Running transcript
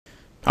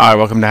Hi,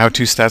 welcome to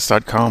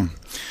howtostats.com.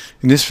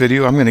 In this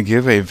video I'm going to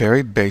give a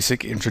very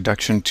basic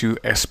introduction to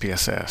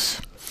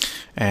SPSS.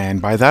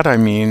 And by that I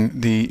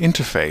mean the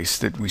interface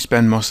that we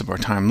spend most of our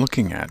time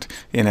looking at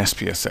in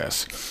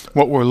SPSS.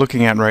 What we're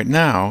looking at right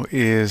now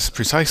is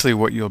precisely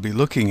what you'll be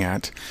looking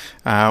at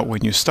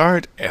when you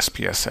start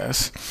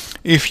SPSS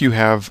if you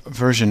have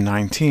version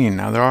 19.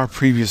 Now there are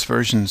previous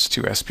versions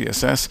to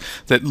SPSS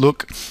that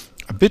look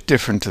a bit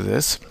different to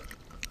this,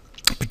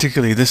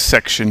 particularly this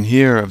section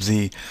here of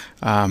the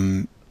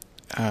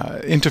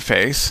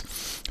interface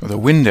or the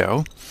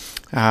window,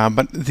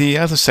 but the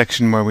other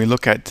section where we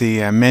look at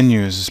the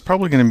menus is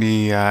probably going to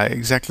be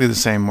exactly the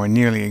same or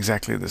nearly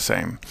exactly the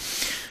same.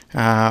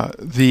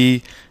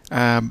 The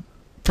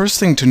first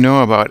thing to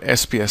know about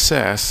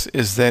SPSS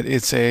is that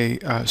it's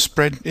it has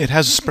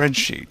a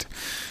spreadsheet.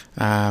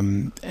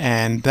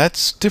 And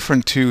that's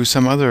different to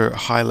some other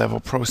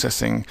high-level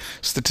processing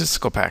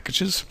statistical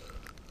packages.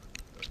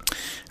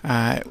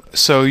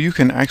 So you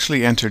can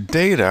actually enter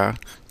data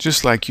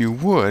just like you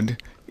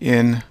would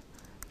in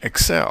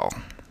Excel.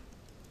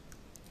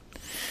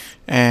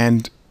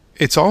 And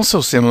it's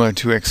also similar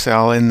to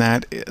Excel in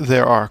that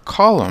there are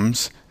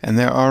columns and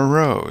there are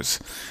rows.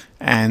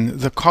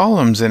 And the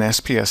columns in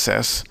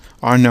SPSS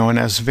are known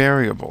as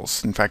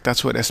variables. In fact,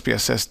 that's what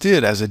SPSS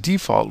did as a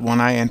default.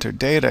 When I entered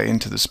data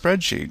into the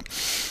spreadsheet,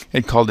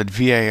 it called it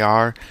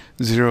VAR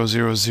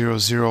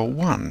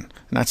 00001. And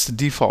that's the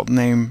default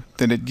name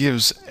that it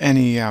gives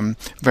any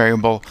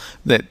variable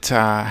that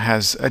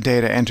has a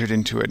data entered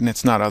into it and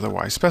it's not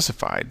otherwise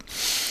specified.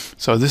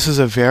 So this is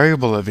a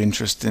variable of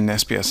interest in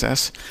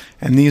SPSS,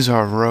 and these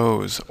are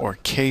rows or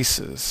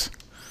cases.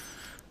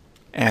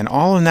 And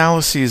all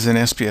analyses in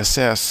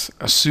SPSS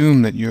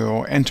assume that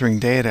you're entering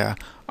data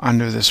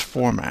under this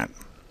format.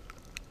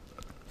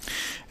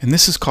 And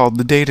this is called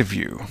the data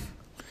view.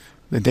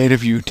 The data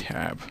view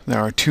tab. There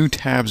are two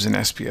tabs in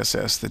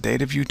SPSS, the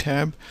data view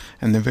tab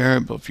and the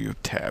variable view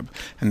tab.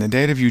 In the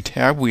data view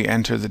tab we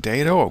enter the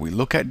data, or we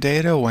look at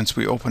data once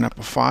we open up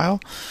a file.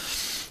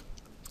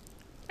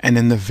 And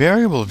in the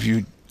variable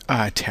view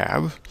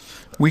tab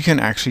we can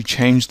actually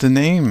change the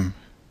name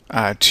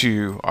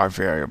to our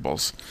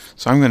variables.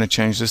 So I'm going to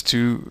change this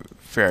to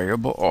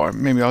variable, or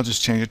maybe I'll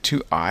just change it to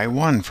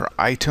I1 for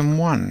item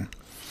 1.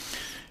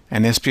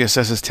 And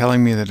SPSS is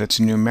telling me that it's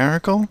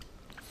numerical,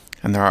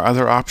 and there are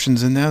other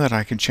options in there that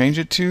I could change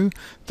it to: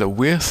 the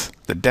width,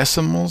 the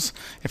decimals,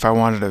 if I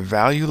wanted a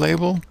value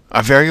label,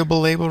 a variable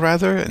label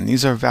rather, and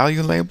these are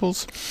value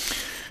labels.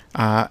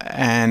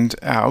 And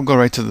I'll go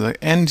right to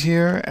the end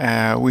here.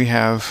 We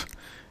have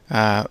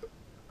a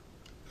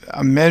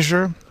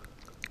measure,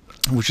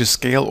 which is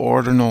scale,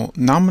 ordinal,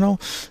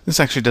 nominal. This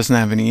actually doesn't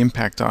have any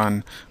impact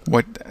on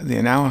what the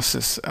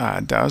analysis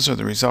does or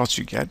the results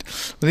you get.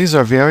 But these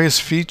are various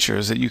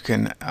features that you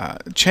can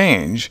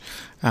change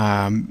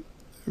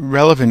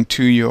relevant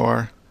to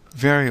your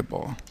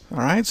variable.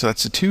 Alright, so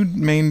that's the two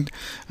main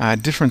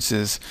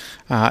differences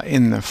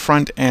in the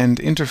front-end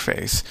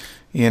interface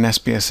in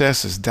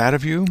SPSS is data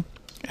view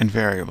and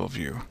variable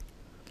view.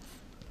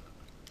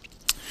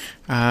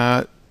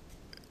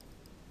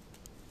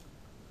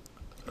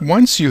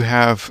 Once you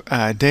have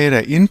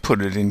data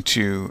inputted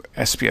into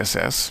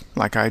SPSS,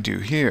 like I do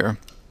here,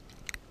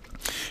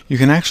 you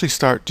can actually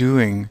start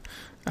doing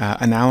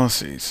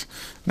analyses.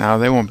 Now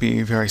they won't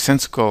be very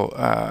sensical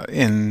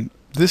in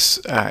this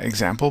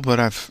example, but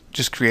I've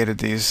just created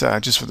these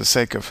just for the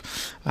sake of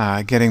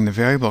getting the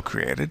variable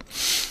created.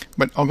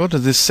 But I'll go to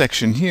this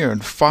section here,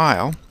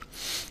 File,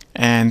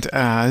 and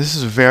this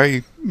is a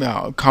very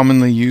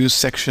commonly used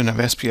section of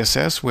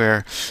SPSS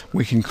where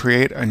we can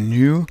create a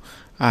new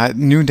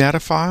data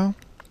file.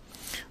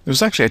 There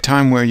was actually a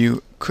time where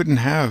you couldn't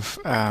have,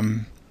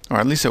 or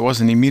at least it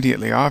wasn't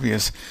immediately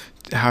obvious,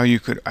 how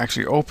you could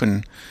actually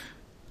open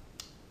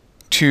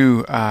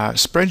two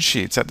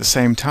spreadsheets at the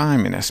same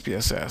time in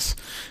SPSS.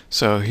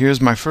 So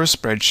here's my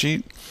first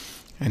spreadsheet,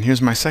 and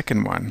here's my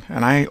second one,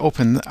 and I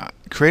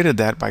created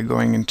that by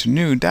going into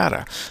New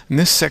Data. And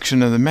this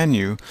section of the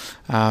menu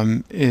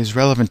is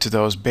relevant to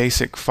those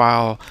basic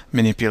file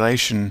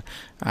manipulation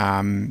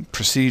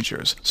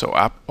procedures. So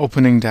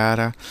opening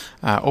data,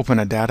 open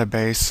a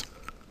database.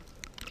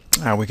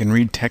 We can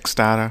read text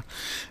data.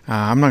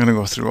 I'm not going to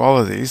go through all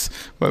of these,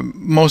 but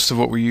most of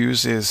what we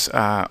use is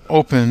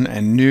open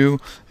and new,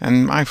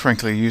 and I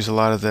frankly use a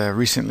lot of the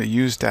recently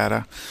used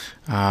data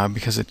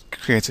because it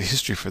creates a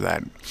history for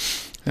that.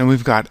 And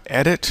we've got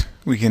edit.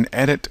 We can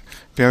edit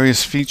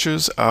various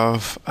features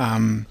of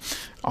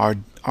our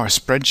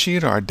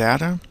spreadsheet, our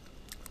data.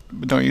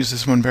 We don't use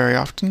this one very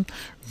often.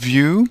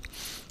 View.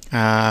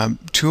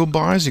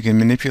 Toolbars, you can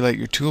manipulate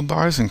your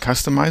toolbars and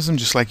customize them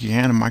just like you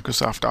can in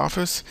Microsoft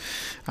Office.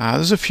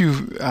 There's a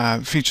few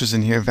features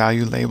in here,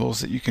 value labels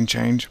that you can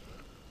change.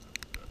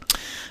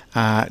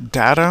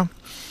 Data,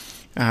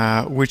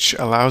 which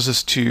allows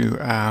us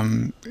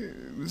to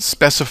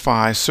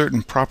specify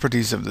certain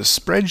properties of the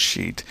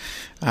spreadsheet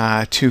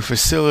to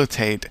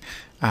facilitate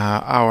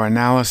our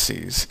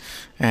analyses.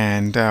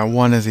 And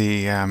one of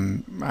the,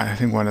 I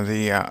think one of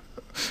the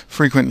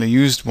frequently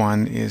used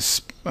one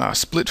is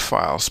split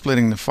file,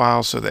 splitting the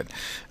file so that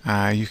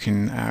you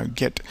can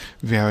get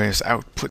various output